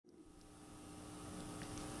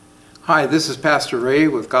Hi, this is Pastor Ray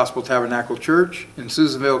with Gospel Tabernacle Church in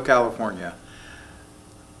Susanville, California.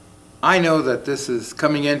 I know that this is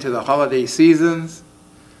coming into the holiday seasons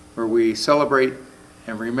where we celebrate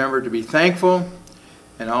and remember to be thankful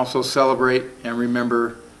and also celebrate and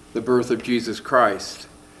remember the birth of Jesus Christ.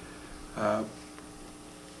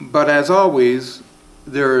 But as always,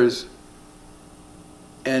 there's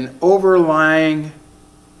an overlying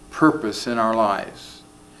purpose in our lives.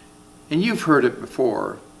 And you've heard it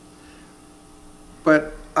before.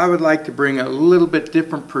 But I would like to bring a little bit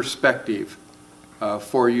different perspective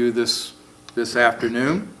for you this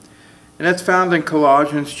afternoon. And that's found in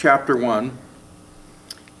Colossians chapter 1,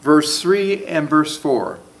 verse 3 and verse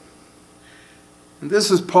 4. And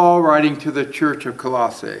this is Paul writing to the church of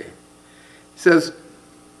Colossae. He says,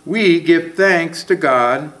 "We give thanks to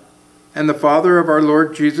God and the Father of our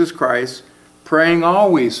Lord Jesus Christ, praying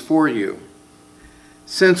always for you,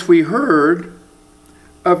 since we heard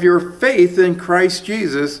of your faith in Christ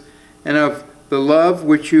Jesus and of the love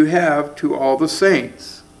which you have to all the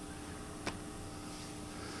saints."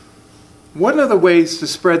 One of the ways to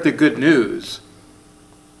spread the good news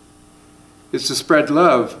is to spread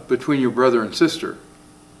love between your brother and sister.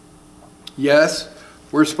 Yes,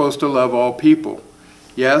 we're supposed to love all people.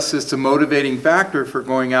 Yes, it's a motivating factor for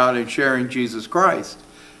going out and sharing Jesus Christ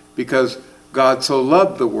because God so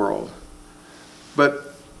loved the world. But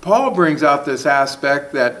Paul brings out this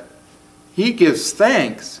aspect that he gives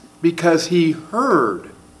thanks because he heard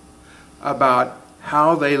about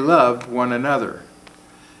how they loved one another.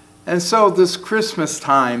 And so this Christmas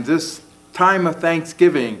time, this time of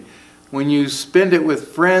Thanksgiving, when you spend it with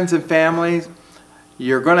friends and families,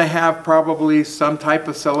 you're going to have probably some type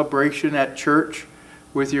of celebration at church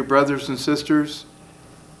with your brothers and sisters.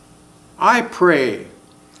 I pray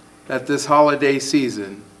that this holiday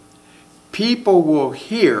season, people will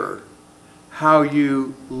hear how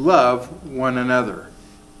you love one another.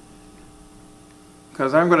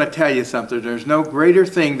 Because I'm going to tell you something. There's no greater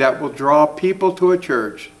thing that will draw people to a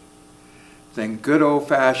church than good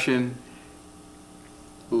old-fashioned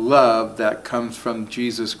love that comes from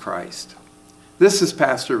Jesus Christ. This is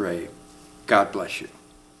Pastor Ray. God bless you.